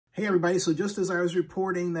Hey everybody, so just as I was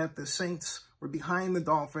reporting that the Saints were behind the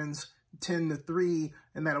Dolphins 10-3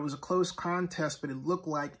 and that it was a close contest, but it looked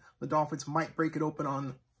like the Dolphins might break it open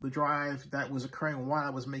on the drive that was occurring while I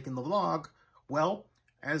was making the vlog, well,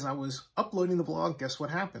 as I was uploading the vlog, guess what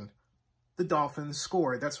happened? The Dolphins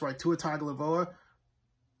scored. That's right, Tua Tagovailoa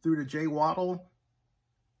threw to Jay Waddle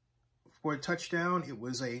for a touchdown. It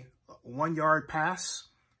was a 1-yard pass,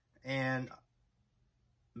 and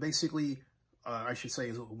basically, I should say,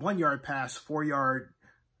 is a 1-yard pass, 4-yard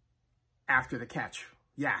after the catch.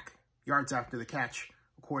 Yards after the catch,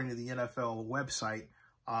 according to the NFL website,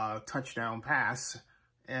 touchdown pass.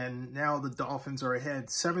 And now the Dolphins are ahead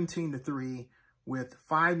 17-3 with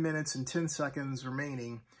 5 minutes and 10 seconds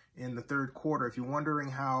remaining in the third quarter. If you're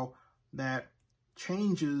wondering how that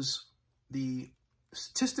changes the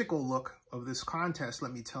statistical look of this contest,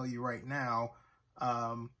 let me tell you right now,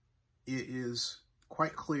 it is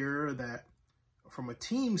quite clear that from a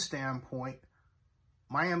team standpoint,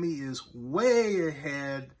 Miami is way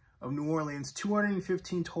ahead of New Orleans,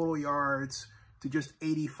 215 total yards to just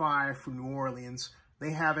 85 from New Orleans.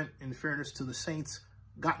 They haven't, in fairness to the Saints,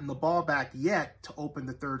 gotten the ball back yet to open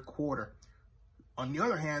the third quarter. On the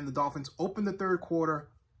other hand, the Dolphins opened the third quarter,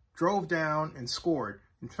 drove down, and scored.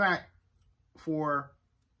 In fact,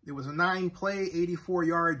 it was a 9-play,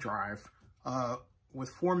 84-yard drive with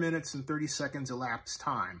 4 minutes and 30 seconds elapsed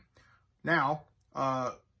time. Now,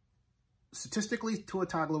 statistically, Tua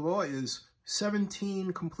Tagovailoa is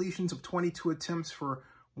 17 completions of 22 attempts for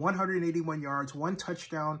 181 yards, 1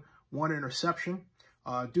 touchdown, 1 interception.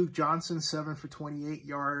 Duke Johnson, 7 for 28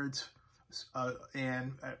 yards,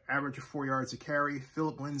 and average of 4 yards a carry.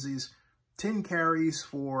 Philip Lindsay's 10 carries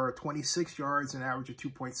for 26 yards, an average of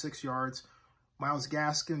 2.6 yards. Myles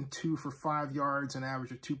Gaskin, 2 for 5 yards, an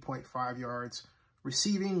average of 2.5 yards.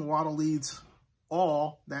 Receiving, Waddle leads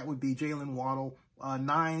all. That would be Jalen Waddle,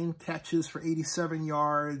 9 catches for 87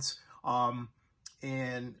 yards.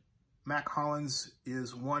 And Mac Hollins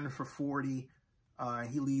is 1 for 40.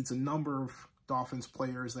 He leads a number of Dolphins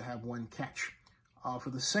players that have 1 catch. For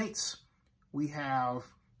the Saints, we have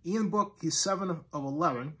Ian Book. He's 7 of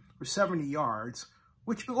 11 for 70 yards,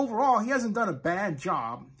 which overall, he hasn't done a bad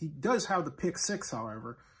job. He does have the pick 6,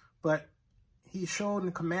 however, but he showed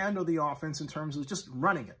in command of the offense in terms of just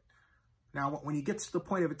running it. Now, when he gets to the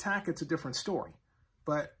point of attack, it's a different story.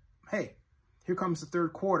 But, hey, here comes the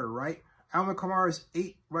third quarter, right? Alvin Kamara's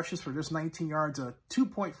 8 rushes for just 19 yards, a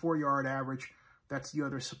 2.4-yard average. That's the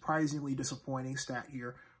other surprisingly disappointing stat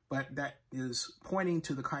here. But that is pointing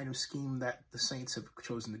to the kind of scheme that the Saints have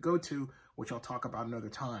chosen to go to, which I'll talk about another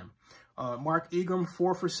time. Mark Ingram,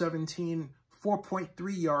 4 for 17,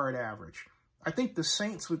 4.3-yard average. I think the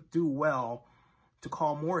Saints would do well to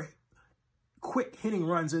call more quick hitting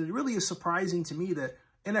runs. And it really is surprising to me that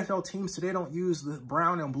NFL teams today don't use the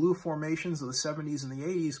brown and blue formations of the 70s and the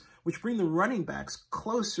 80s, which bring the running backs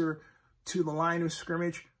closer to the line of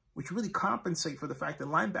scrimmage, which really compensate for the fact that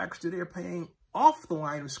linebackers today are playing off the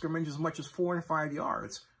line of scrimmage as much as 4 and 5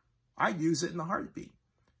 yards. I'd use it in a heartbeat.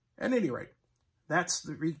 At any rate, that's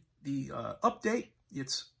the update.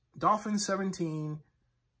 It's Dolphins 17,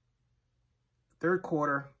 third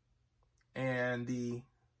quarter, and the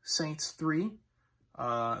Saints 3.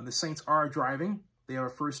 The Saints are driving. They are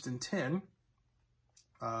 1st and 10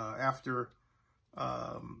 after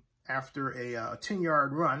a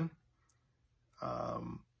 10-yard run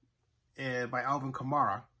by Alvin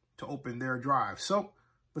Kamara to open their drive. So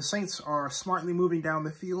the Saints are smartly moving down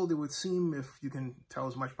the field. It would seem, if you can tell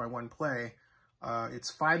as much by one play, it's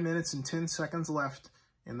 5 minutes and 10 seconds left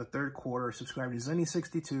in the third quarter. Subscribe to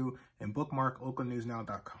Zenny62 and bookmark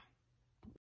OaklandNewsNow.com.